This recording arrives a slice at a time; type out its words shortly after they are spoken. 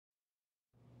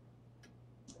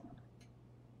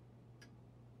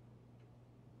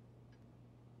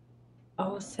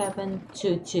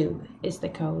0722 is the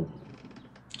code.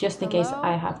 Just in case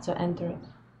I Hello? have to enter it.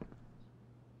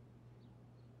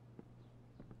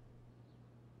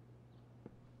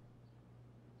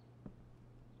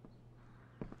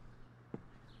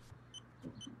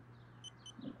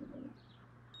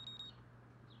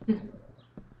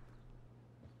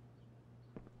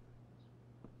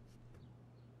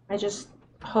 I just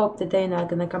hope that they're not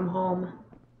gonna come home.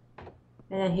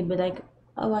 And then he'd be like,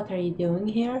 oh, what are you doing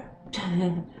here?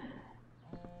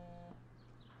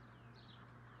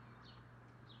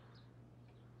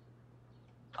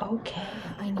 Okay.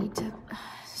 I need to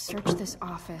search this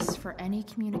office for any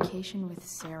communication with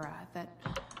Sarah that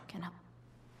can help.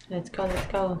 Let's go, let's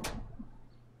go.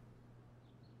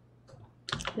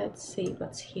 Let's see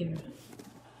what's here.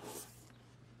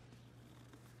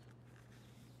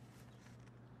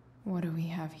 What do we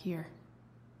have here?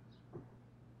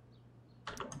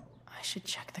 I should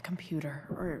check the computer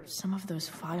or some of those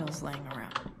files laying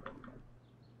around.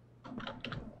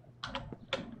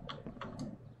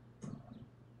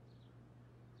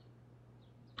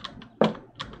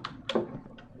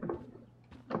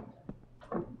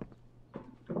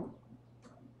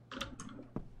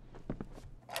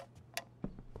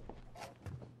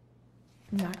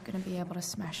 Not gonna be able to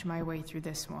smash my way through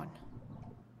this one.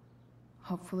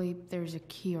 Hopefully there's a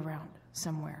key around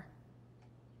somewhere.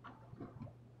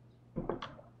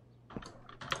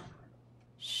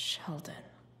 Sheldon.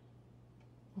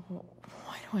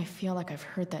 Why do I feel like I've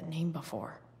heard that name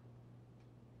before?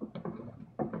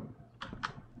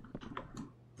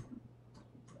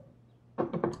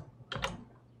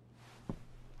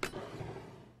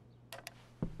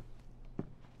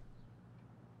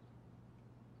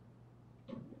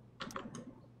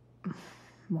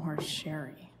 More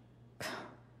sherry.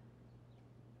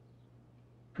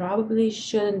 Probably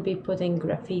shouldn't be putting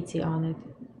graffiti on it.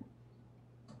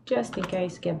 Just in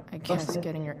case get I guess busted.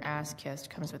 getting your ass kissed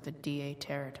comes with the DA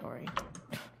territory.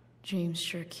 James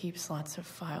sure keeps lots of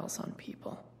files on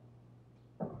people.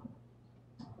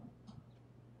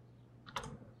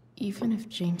 Even if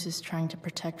James is trying to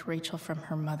protect Rachel from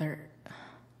her mother,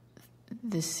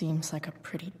 this seems like a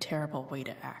pretty terrible way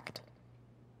to act.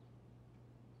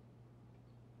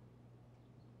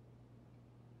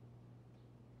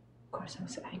 Of course I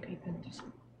was angry,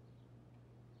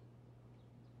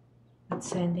 but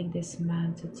sending this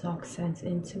man to talk sense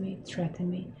into me, threaten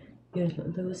me. You're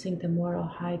losing the moral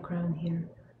high ground here.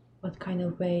 What kind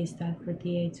of way is that for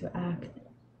DA to act?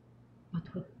 What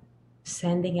would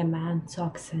sending a man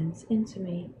talk sense into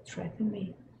me, threaten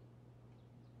me?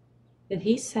 Did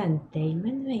he send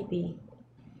Damon, maybe?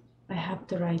 I have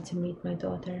the right to meet my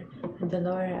daughter, and the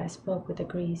lawyer I spoke with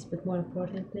agrees, but more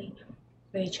importantly,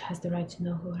 Rachel has the right to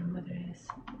know who her mother is.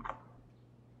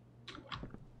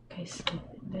 Okay, so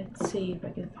let's see if I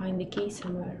can find the key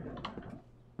somewhere.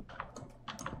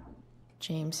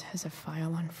 James has a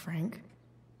file on Frank?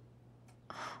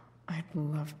 I'd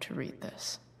love to read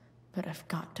this, but I've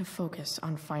got to focus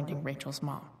on finding Rachel's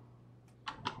mom.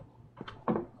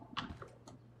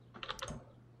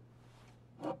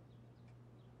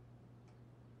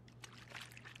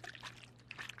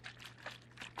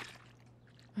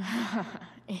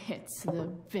 It's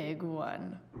the big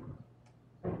one.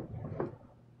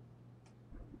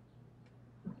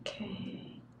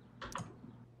 Okay.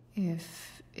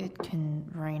 If it can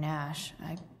rain ash,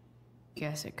 I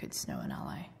guess it could snow in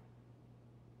LA.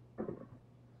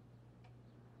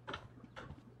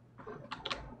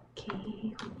 Key, we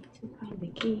need to find the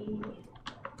key.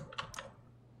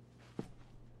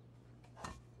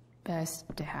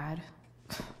 Best dad.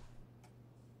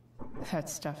 That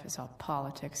stuff is all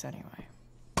politics anyway.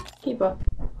 Keep up.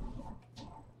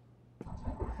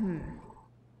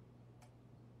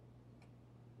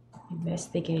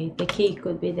 Investigate. The key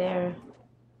could be there.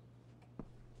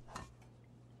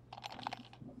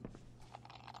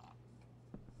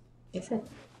 Is it?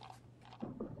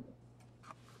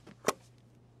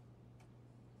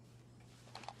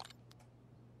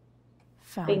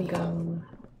 Found you. Bingo.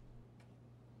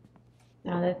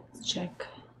 Now let's check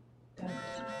that.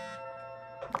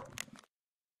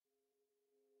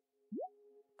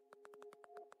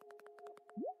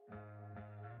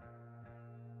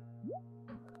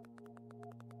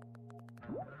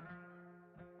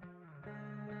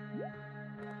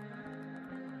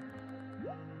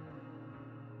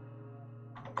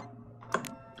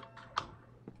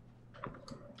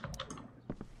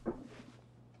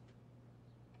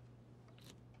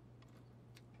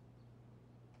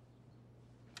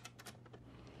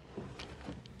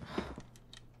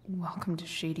 Welcome to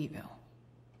Shadyville.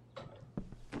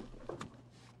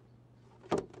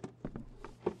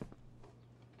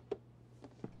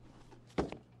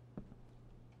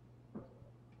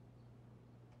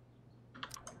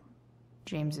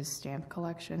 James's stamp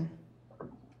collection.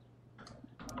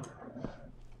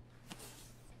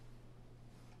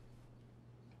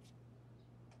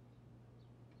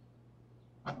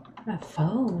 A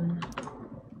phone?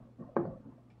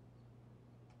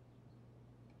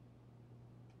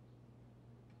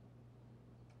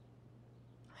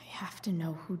 I have to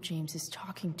know who James is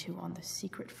talking to on the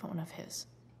secret phone of his.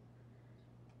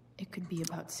 It could be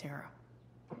about Sarah.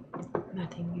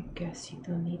 Nothing, you guess you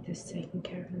don't need this taken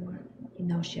care of anymore. You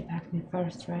know she attacked me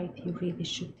first, right? You really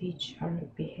should teach her to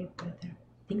behave better.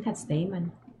 I think that's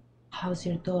Damon. How's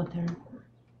your daughter?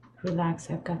 Relax,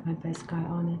 I've got my best guy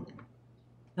on it.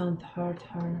 Don't hurt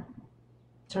her.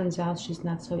 Turns out she's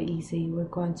not so easy. We're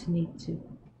going to need to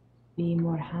be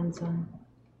more hands-on.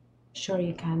 Sure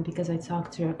you can, because I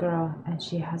talked to your girl and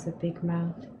she has a big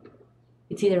mouth.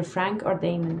 It's either Frank or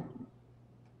Damon.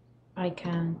 I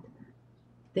can't.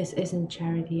 This isn't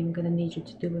charity. I'm gonna need you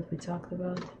to do what we talked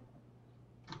about.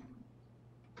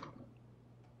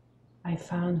 I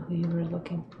found who you were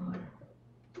looking for.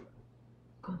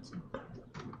 God, so close.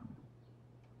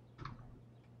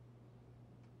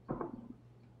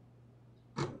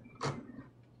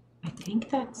 I think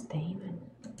that's Damon.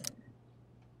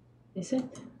 Is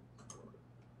it?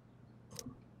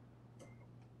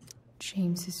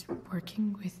 James is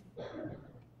working with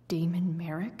Damon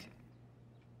Merrick?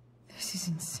 This is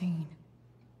insane.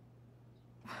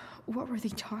 What were they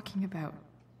talking about?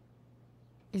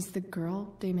 Is the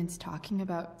girl Damon's talking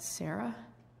about Sarah?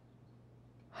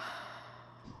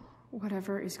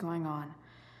 Whatever is going on,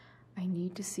 I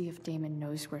need to see if Damon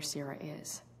knows where Sarah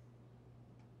is.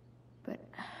 But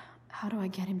how do I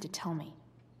get him to tell me?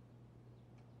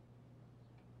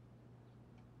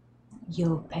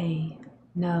 You'll pay.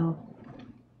 No.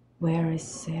 Where is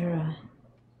Sarah?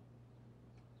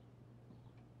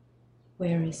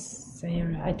 Where is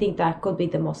Sarah? I think that could be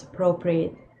the most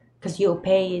appropriate, because you'll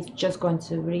pay is just going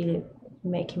to really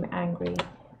make him angry.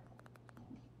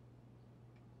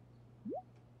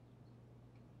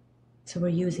 So we're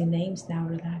using names now,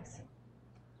 relax.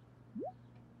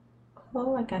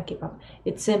 Oh, I can't keep up.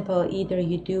 It's simple. Either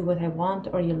you do what I want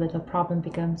or your little problem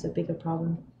becomes a bigger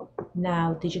problem.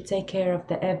 Now, did you take care of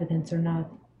the evidence or not?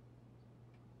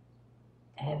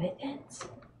 Evidence?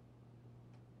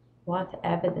 What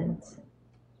evidence?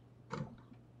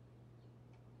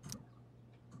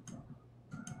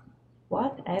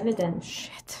 What evidence?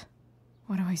 Shit.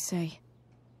 What do I say?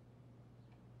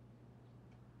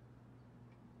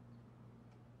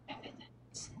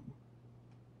 Evidence.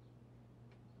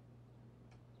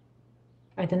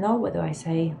 I don't know, what do I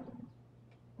say?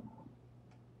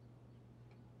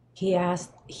 He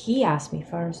asked me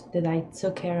first that I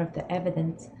took care of the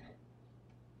evidence.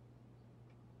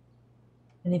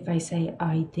 And if I say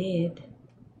I did,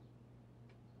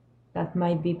 that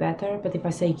might be better. But if I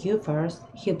say you first,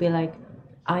 he'll be like,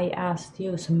 I asked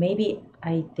you, so maybe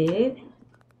I did?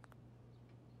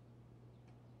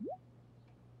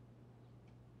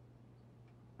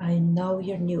 I know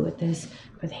you're new at this,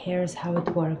 but here's how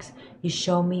it works. You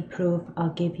show me proof, I'll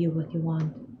give you what you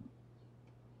want.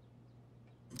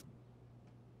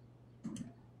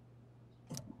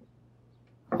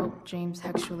 Well, James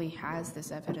actually has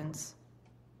this evidence.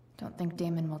 Don't think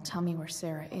Damon will tell me where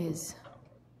Sarah is.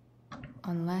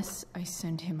 Unless I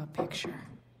send him a picture.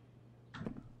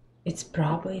 It's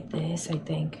probably this, I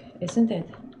think, isn't it?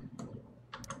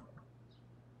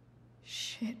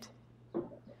 Shit.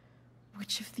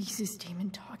 Which of these is Damon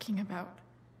talking about?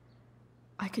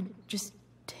 I could just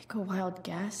take a wild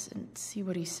guess and see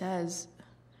what he says.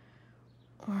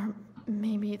 Or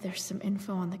maybe there's some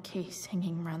info on the case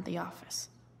hanging around the office.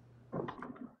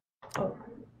 Oh,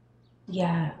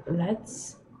 yeah,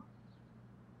 let's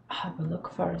have a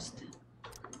look first.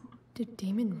 Did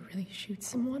Damon really shoot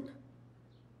someone?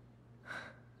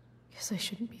 Guess I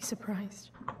shouldn't be surprised.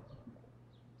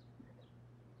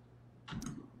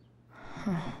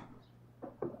 Huh.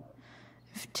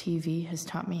 If TV has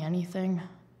taught me anything,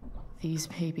 these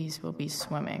babies will be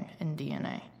swimming in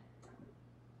DNA.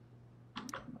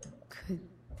 Could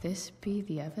this be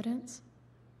the evidence?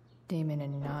 Damon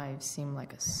and knives seem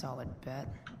like a solid bet.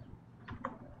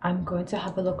 I'm going to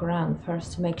have a look around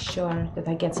first to make sure that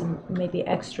I get some maybe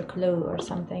extra clue or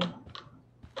something.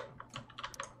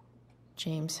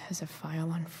 James has a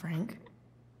file on Frank.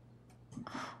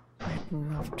 I'd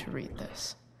love to read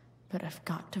this, but I've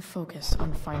got to focus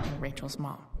on finding Rachel's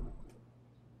mom.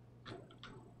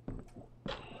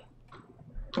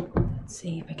 Let's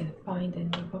see if I can find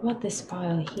any. What about this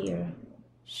file here?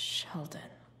 Sheldon.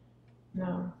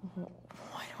 No.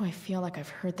 Why do I feel like I've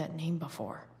heard that name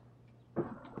before?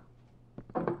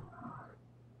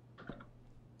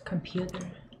 Computer.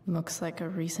 Looks like a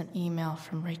recent email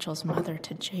from Rachel's mother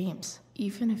to James.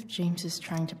 Even if James is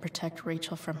trying to protect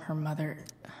Rachel from her mother,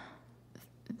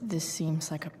 this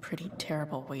seems like a pretty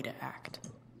terrible way to act.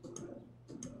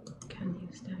 Can't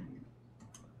use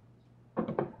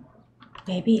that.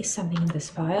 Maybe it's something in this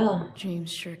file.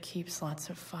 James sure keeps lots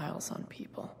of files on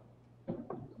people.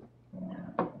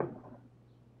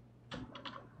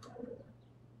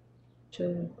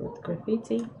 Should we put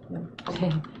graffiti? No.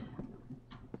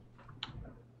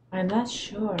 I'm not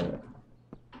sure.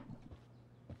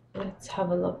 Let's have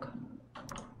a look.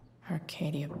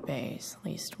 Arcadia Bay's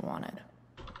least wanted.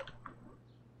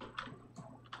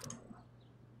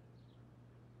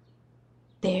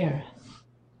 There.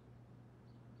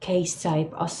 Case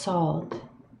type assault.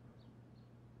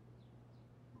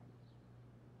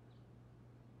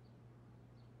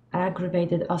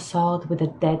 Aggravated assault with a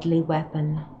deadly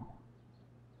weapon.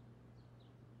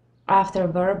 After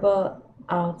verbal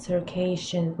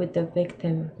altercation with the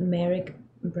victim, Merrick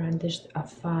brandished a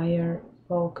fire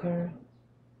poker,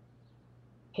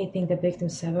 hitting the victim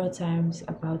several times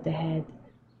about the head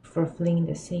before fleeing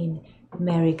the scene.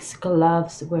 Merrick's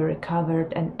gloves were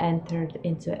recovered and entered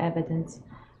into evidence.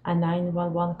 A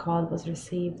 911 call was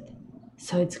received.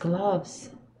 So it's gloves.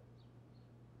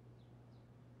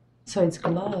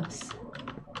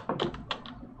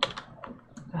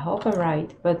 I hope I'm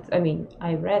right, but I mean,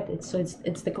 I read it, so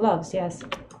it's the gloves, yes.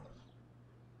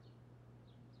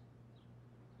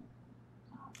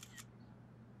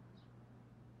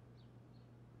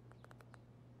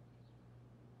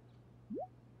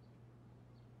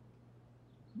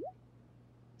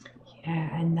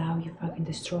 Yeah, and now you fucking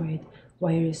destroy it.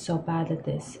 Why are you so bad at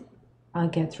this? I'll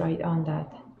get right on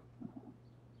that.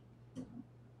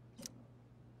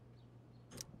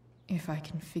 If I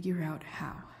can figure out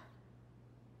how.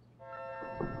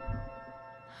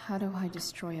 How do I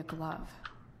destroy a glove?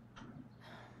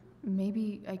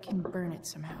 Maybe I can burn it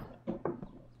somehow.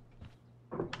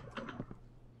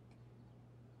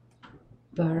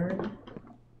 Burn?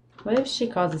 What if she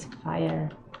causes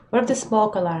fire? What if the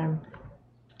smoke alarm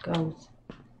goes?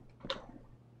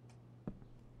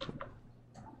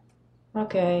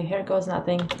 Okay, here goes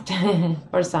nothing.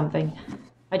 Or something.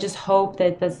 I just hope that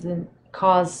it doesn't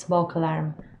cause smoke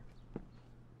alarm.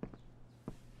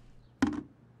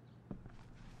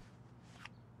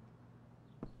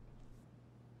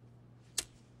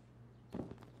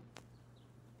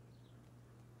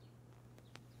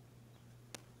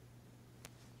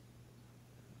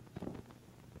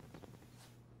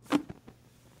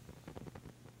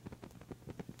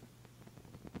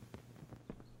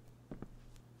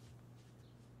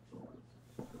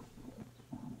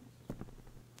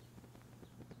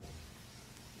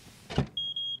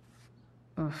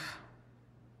 Oof.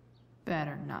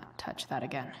 Better not touch that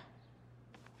again.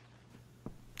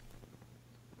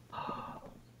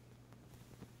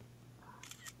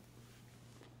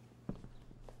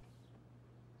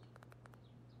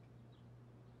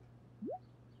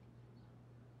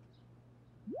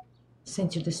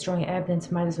 Since you're destroying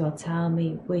evidence, might as well tell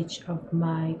me which of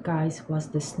my guys was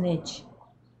the snitch.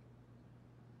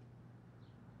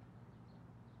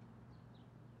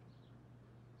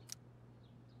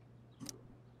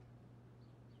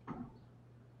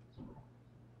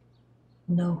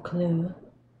 No clue.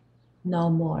 No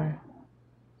more.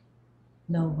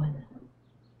 No one.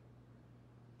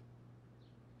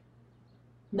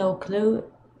 No clue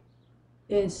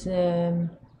is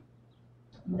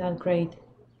not great.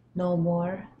 No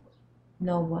more.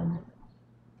 No one.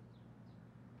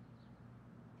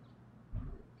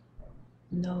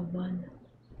 No one.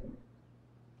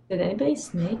 Did anybody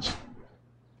snitch?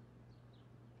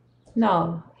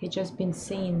 No, he just been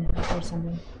seen or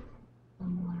something. No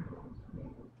more.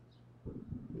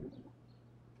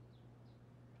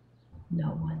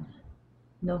 No one.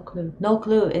 No clue. No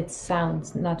clue. It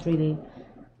sounds not really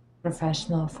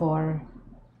professional for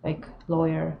like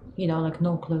lawyer, you know, like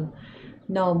no clue.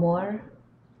 No more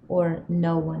or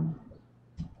no one.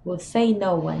 We'll say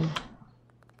no one.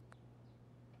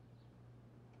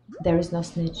 There is no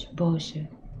snitch. Bullshit.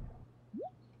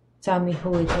 Tell me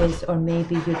who it is, or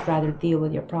maybe you'd rather deal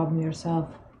with your problem yourself.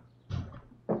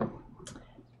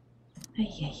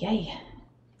 Ay.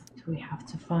 Do we have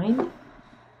to find?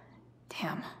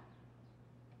 Damn.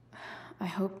 I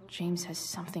hope James has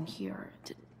something here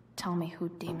to tell me who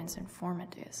Damon's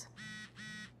informant is.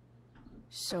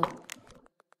 So...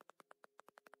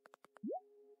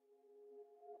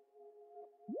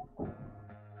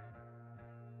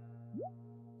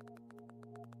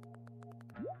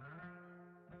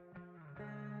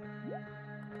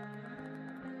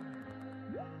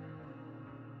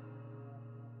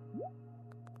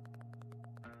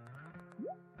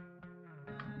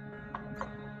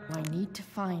 need to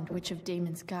find which of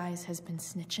Damon's guys has been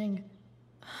snitching.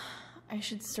 I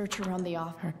should search around the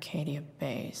office. Arcadia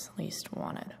Bay's least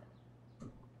wanted.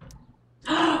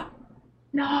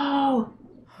 No!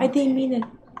 I didn't mean it.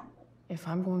 If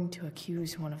I'm going to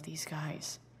accuse one of these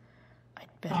guys, I'd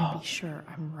better be sure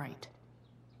I'm right.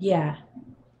 Yeah.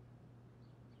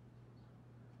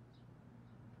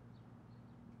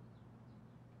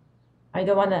 I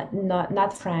don't wanna...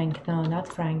 Not Frank. No, not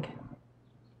Frank.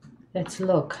 Let's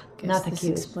look. Guess not this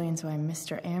accuse. explains why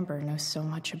Mr. Amber knows so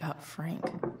much about Frank.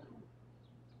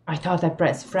 I thought I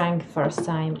pressed Frank first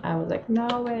time. I was like,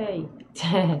 no way.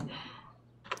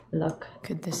 Look.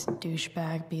 Could this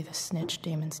douchebag be the snitch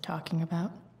Damon's talking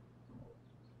about?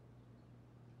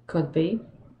 Could be.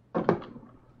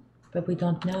 But we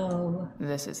don't know.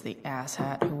 This is the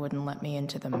asshat who wouldn't let me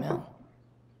into the mill.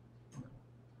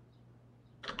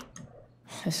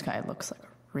 This guy looks like a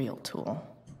real tool.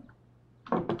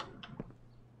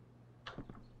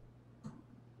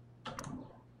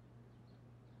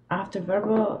 After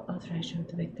verbal alteration of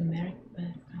the victim, Merrick, but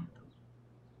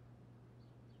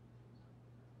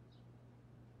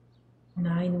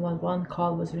 911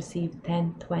 call was received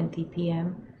 10:20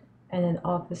 p.m. and an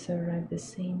officer arrived at the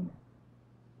scene.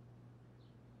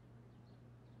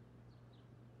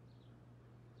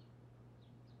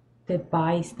 The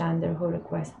bystander who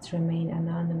requested to remain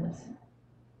anonymous.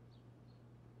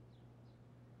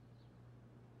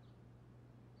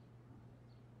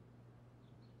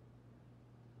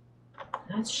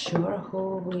 Not sure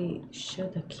who we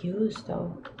should accuse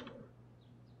though.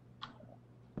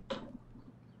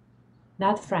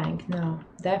 Not Frank, no.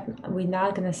 We're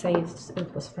not gonna say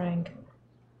it was Frank.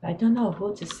 I don't know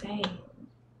who to say.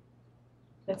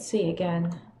 Let's see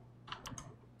again.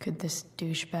 Could this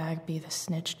douchebag be the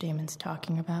snitch Damon's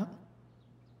talking about?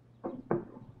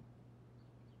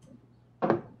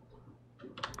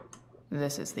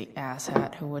 This is the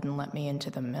asshat who wouldn't let me into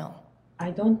the mill. I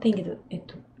don't think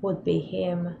it would be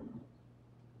him.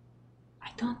 I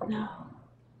don't know.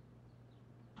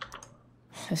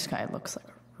 This guy looks like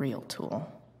a real tool.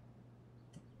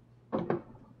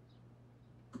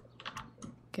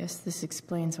 Guess this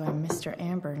explains why Mr.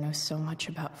 Amber knows so much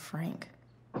about Frank.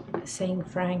 Saying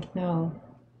Frank, no.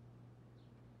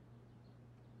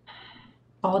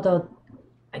 Although,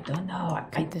 I don't know.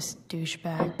 Could this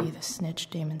douchebag be the snitch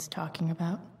Damon's talking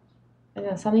about? I don't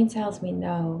know, something tells me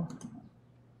no.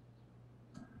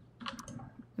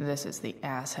 This is the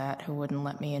asshat who wouldn't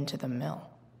let me into the mill.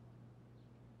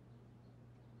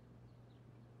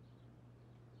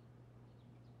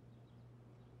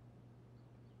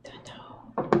 Don't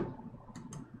know.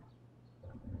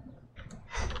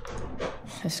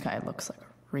 This guy looks like a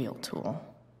real tool.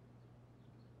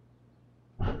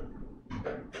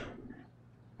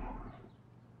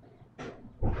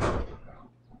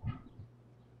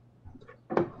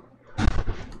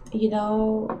 You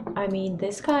know, I mean,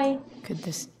 this guy... Could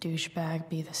this douchebag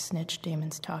be the snitch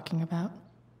Damon's talking about?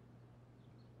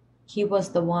 He was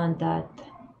the one that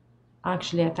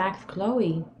actually attacked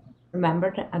Chloe.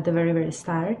 Remember, at the very, very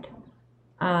start?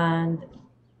 And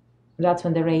that's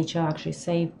when the Rachel actually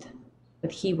saved.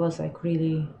 But he was like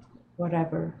really,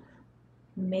 whatever.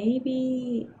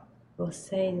 Maybe we'll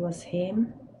say it was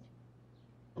him.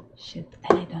 Shit, but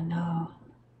then I don't know.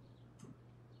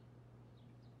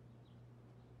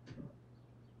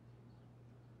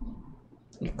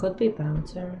 It could be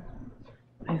Bouncer.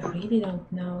 I really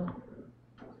don't know.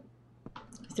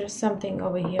 Is there something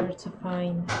over here to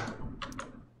find?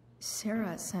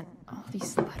 Sarah sent all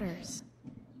these letters,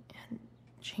 and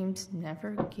James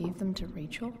never gave them to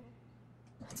Rachel?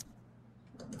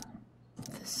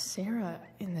 The Sarah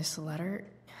in this letter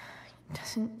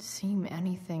doesn't seem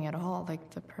anything at all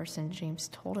like the person James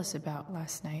told us about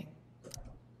last night.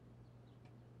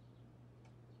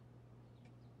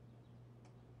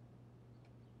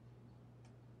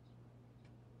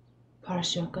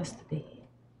 Partial custody.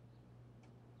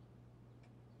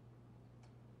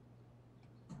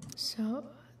 So,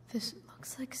 this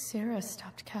looks like Sarah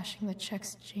stopped cashing the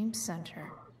checks James sent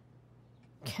her.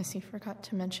 Guess he forgot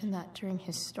to mention that during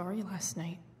his story last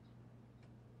night.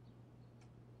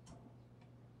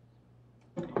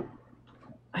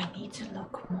 I need to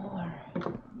look more.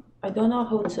 I don't know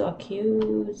who to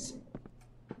accuse.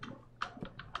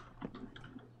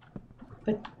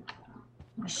 But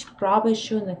I probably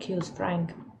shouldn't accuse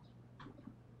Frank.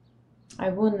 I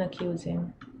wouldn't accuse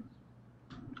him.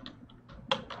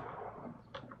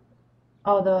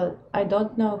 Although, I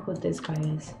don't know who this guy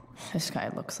is. This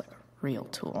guy looks like a real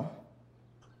tool.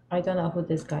 I don't know who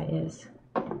this guy is.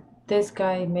 This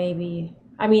guy maybe...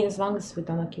 I mean, as long as we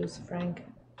don't accuse Frank.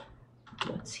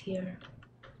 What's here?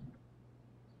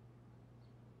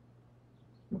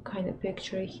 What kind of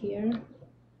picture here?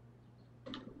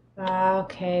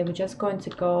 Okay, we're just going to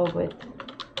go with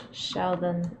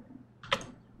Sheldon.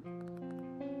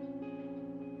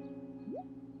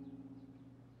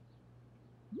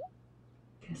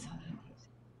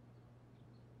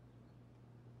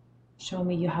 Show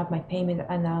me you have my payment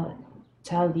and I'll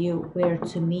tell you where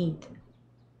to meet.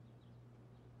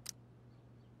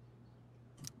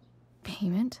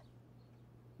 Payment?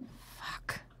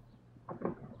 Fuck.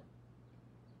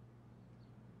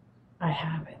 I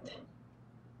have it.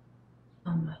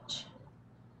 How much?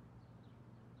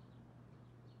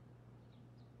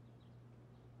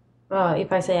 Well,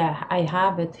 if I say I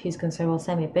have it, he's gonna say, well,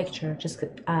 send me a picture. Just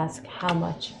ask how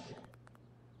much.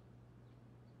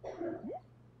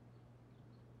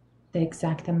 The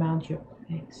exact amount you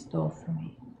stole from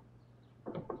me.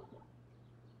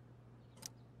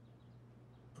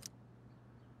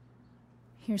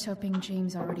 Here's hoping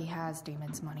James already has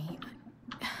Damon's money.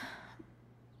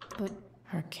 But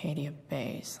Arcadia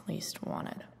Bay's least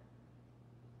wanted.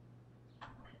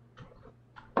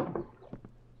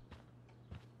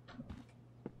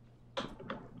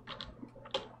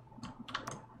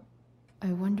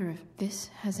 I wonder if this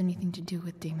has anything to do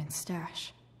with Damon's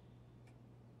stash.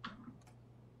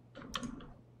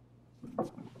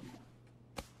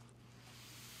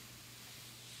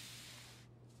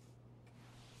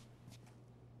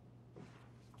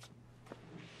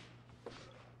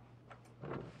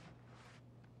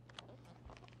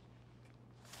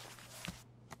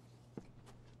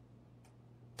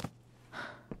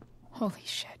 Holy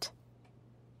shit.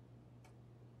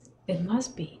 It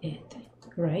must be it,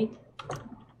 right?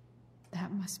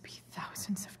 That must be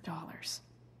thousands of dollars.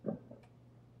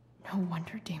 No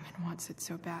wonder Damon wants it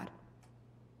so bad.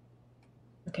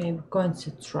 Okay, we're going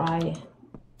to try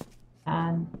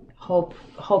and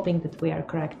hoping that we are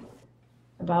correct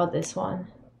about this one.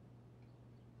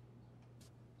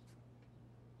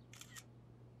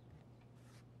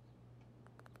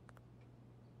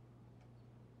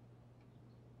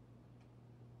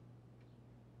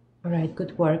 All right,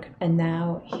 good work. And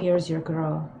now here's your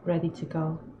girl, ready to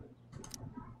go.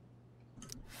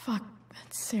 Fuck,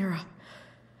 that's Sarah.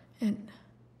 And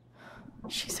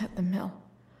she's at the mill.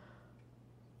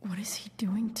 What is he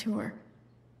doing to her?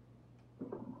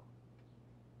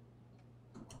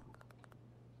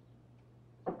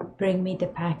 Bring me the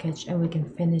package and we can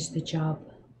finish the job.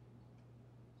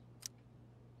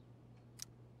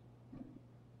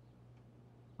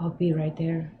 I'll be right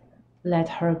there. Let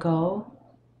her go.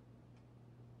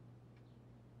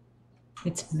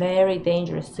 It's very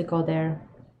dangerous to go there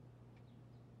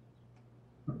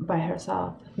by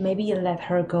herself. Maybe you let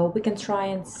her go. We can try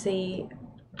and see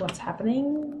what's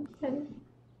happening.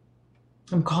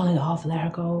 I'm calling it off. Let her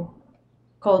go.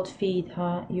 Cold feet,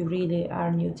 huh? You really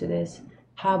are new to this.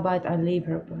 How about I leave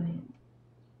her by?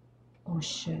 Oh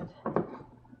shit.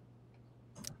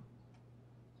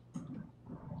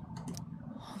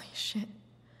 Holy shit.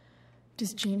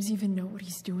 Does James even know what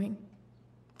he's doing?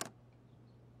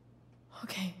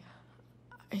 Okay,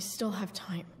 I still have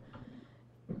time.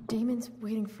 Damon's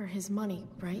waiting for his money,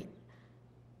 right?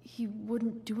 He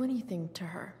wouldn't do anything to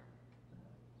her.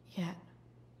 Yet.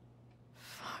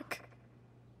 Fuck.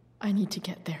 I need to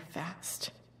get there fast.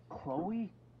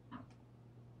 Chloe?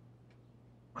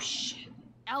 Oh shit.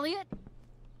 Elliot?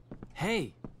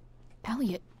 Hey!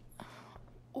 Elliot,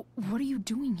 what are you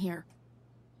doing here?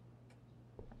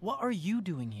 What are you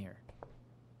doing here?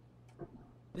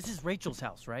 This is Rachel's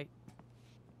house, right?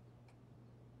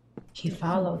 He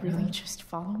followed Really her. just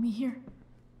follow me here?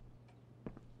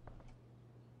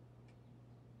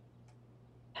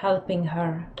 Helping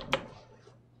her.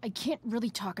 I can't really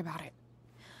talk about it.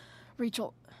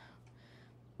 Rachel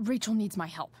needs my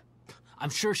help. I'm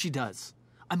sure she does.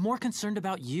 I'm more concerned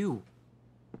about you.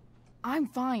 I'm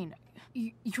fine.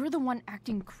 You're the one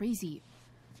acting crazy.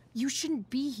 You shouldn't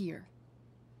be here.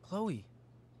 Chloe,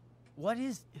 what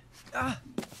is...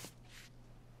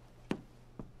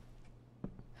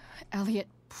 Elliot,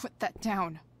 put that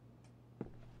down.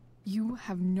 You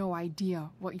have no idea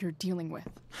what you're dealing with.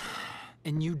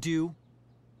 And you do?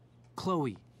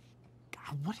 Chloe,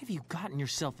 God, what have you gotten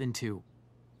yourself into?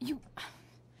 You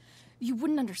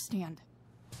wouldn't understand.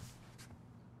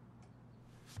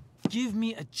 Give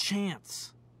me a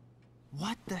chance.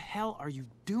 What the hell are you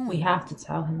doing? We have to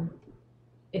tell him.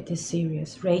 It is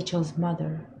serious. Rachel's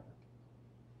mother.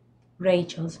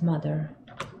 Rachel's mother.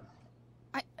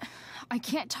 I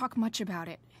can't talk much about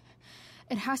it.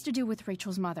 It has to do with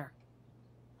Rachel's mother.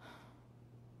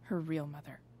 Her real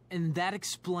mother. And that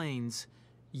explains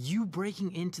you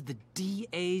breaking into the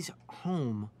DA's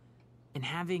home and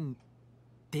having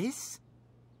this?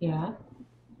 Yeah.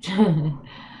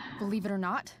 Believe it or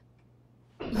not,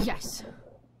 yes.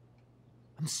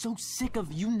 I'm so sick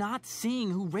of you not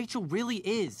seeing who Rachel really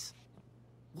is.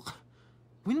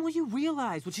 When will you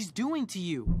realize what she's doing to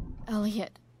you?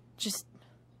 Elliot, just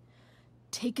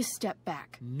take a step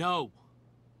back. No.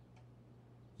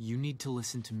 You need to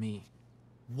listen to me.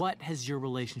 What has your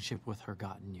relationship with her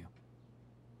gotten you?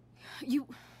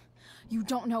 You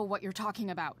don't know what you're talking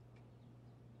about.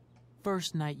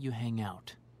 First night you hang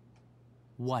out,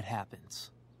 what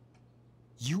happens?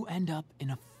 You end up in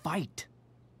a fight.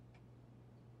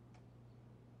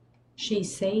 She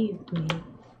saved me.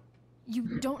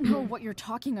 You don't know what you're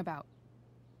talking about.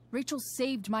 Rachel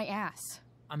saved my ass.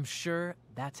 I'm sure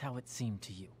that's how it seemed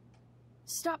to you.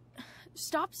 Stop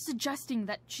suggesting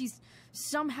that she's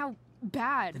somehow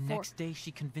bad. The next day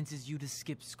she convinces you to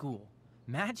skip school.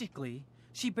 Magically,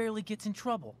 she barely gets in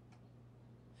trouble.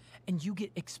 And you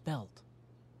get expelled.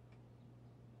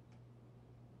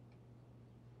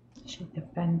 She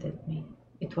defended me.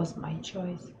 It was my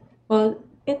choice. Well,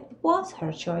 it was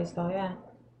her choice though, yeah.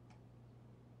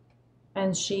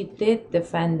 And she did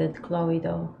defended Chloe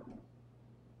though.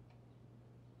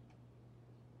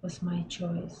 It was my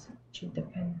choice. She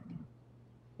defended me.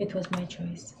 It was my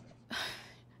choice.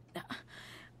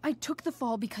 I took the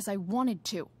fall because I wanted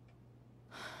to.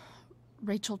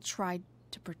 Rachel tried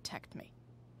to protect me.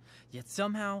 Yet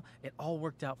somehow, it all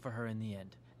worked out for her in the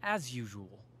end, as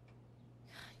usual.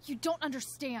 You don't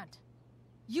understand.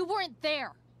 You weren't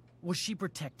there. Was she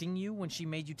protecting you when she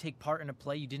made you take part in a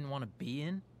play you didn't want to be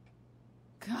in?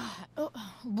 God,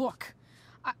 look.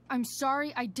 I'm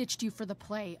sorry I ditched you for the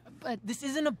play, but... This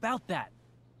isn't about that.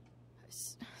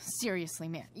 Seriously,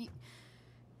 man.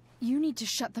 You need to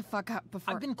shut the fuck up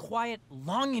before... I've been quiet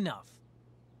long enough.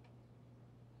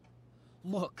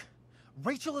 Look,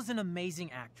 Rachel is an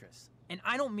amazing actress. And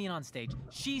I don't mean on stage.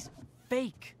 She's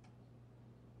fake.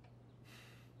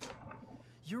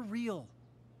 You're real.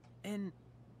 And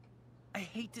I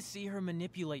hate to see her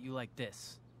manipulate you like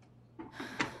this.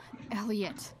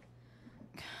 Elliot,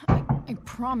 I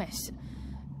promise.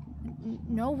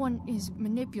 No one is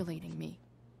manipulating me.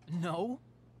 No?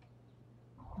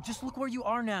 Just look where you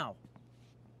are now.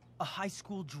 A high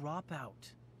school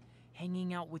dropout.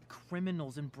 Hanging out with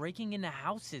criminals and breaking into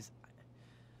houses.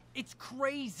 It's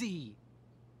crazy.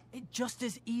 It just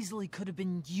as easily could have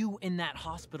been you in that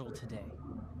hospital today.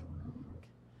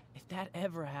 If that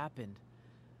ever happened...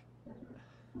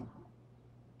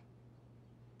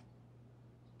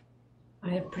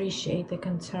 I appreciate the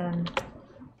concern.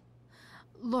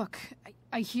 Look,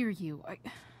 I hear you.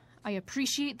 I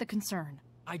appreciate the concern.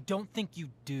 I don't think you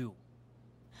do.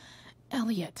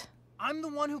 Elliot. I'm the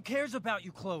one who cares about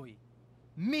you, Chloe.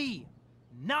 Me,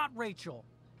 not Rachel.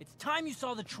 It's time you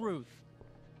saw the truth.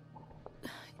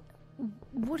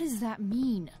 What does that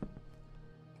mean?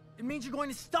 It means you're going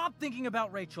to stop thinking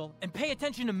about Rachel and pay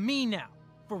attention to me now.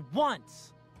 For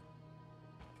once.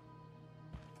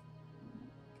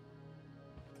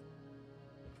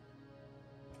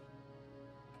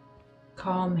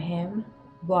 Calm him.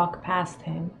 Walk past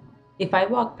him. If I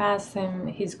walk past him,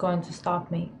 he's going to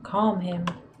stop me. Calm him.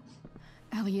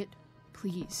 Elliot,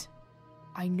 please.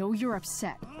 I know you're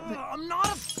upset, but... I'm not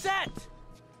upset!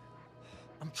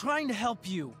 I'm trying to help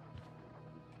you.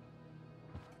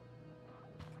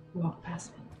 Walk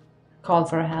past me. Call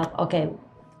for help. Okay.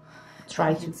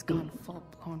 Try to It's gone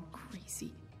full-blown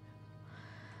crazy.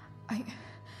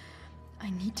 I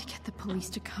need to get the police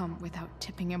to come without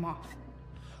tipping him off.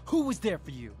 Who was there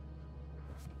for you?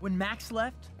 When Max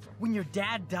left? When your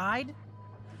dad died?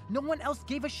 No one else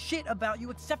gave a shit about you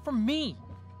except for me.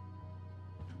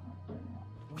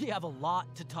 We have a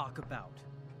lot to talk about.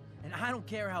 And I don't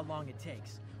care how long it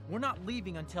takes. We're not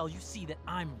leaving until you see that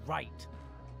I'm right.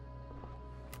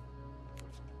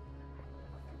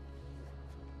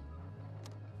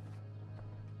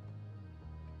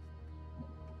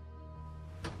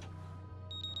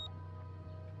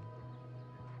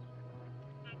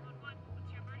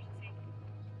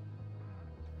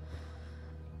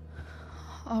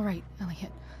 All right,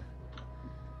 Elliot.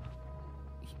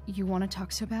 You want to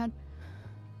talk so bad?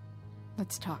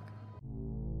 Let's talk.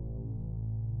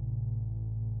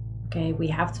 Okay, we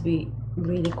have to be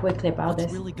really quickly about What's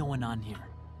this. really going on here?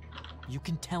 You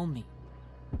can tell me.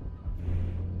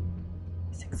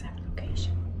 This exact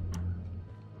location.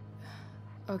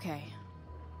 Okay.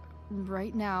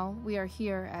 Right now, we are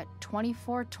here at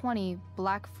 2420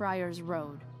 Blackfriars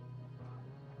Road.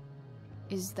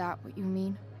 Is that what you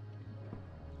mean?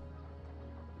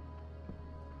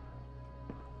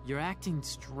 You're acting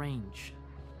strange.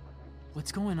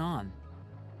 What's going on?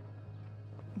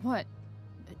 What?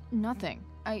 Nothing.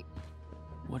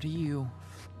 What are you...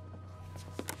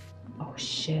 Oh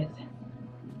shit.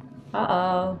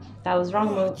 Uh-oh. That was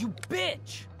wrong move. You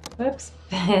bitch! Whoops.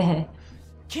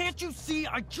 Can't you see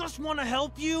I just want to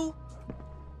help you?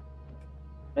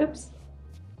 Oops.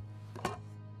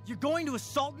 You're going to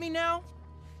assault me now?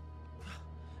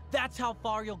 That's how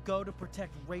far you'll go to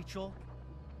protect Rachel?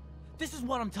 This is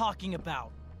what I'm talking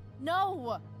about.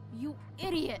 No! You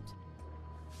idiot!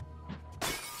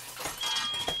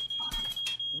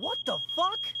 What the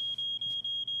fuck?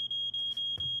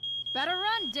 Better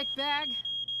run, dickbag.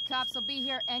 Cops will be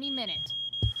here any minute.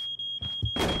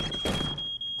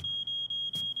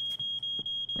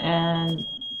 And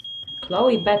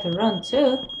Chloe better run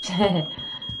too.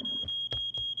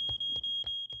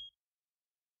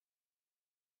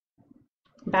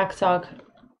 Backtalk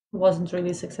wasn't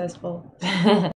really successful.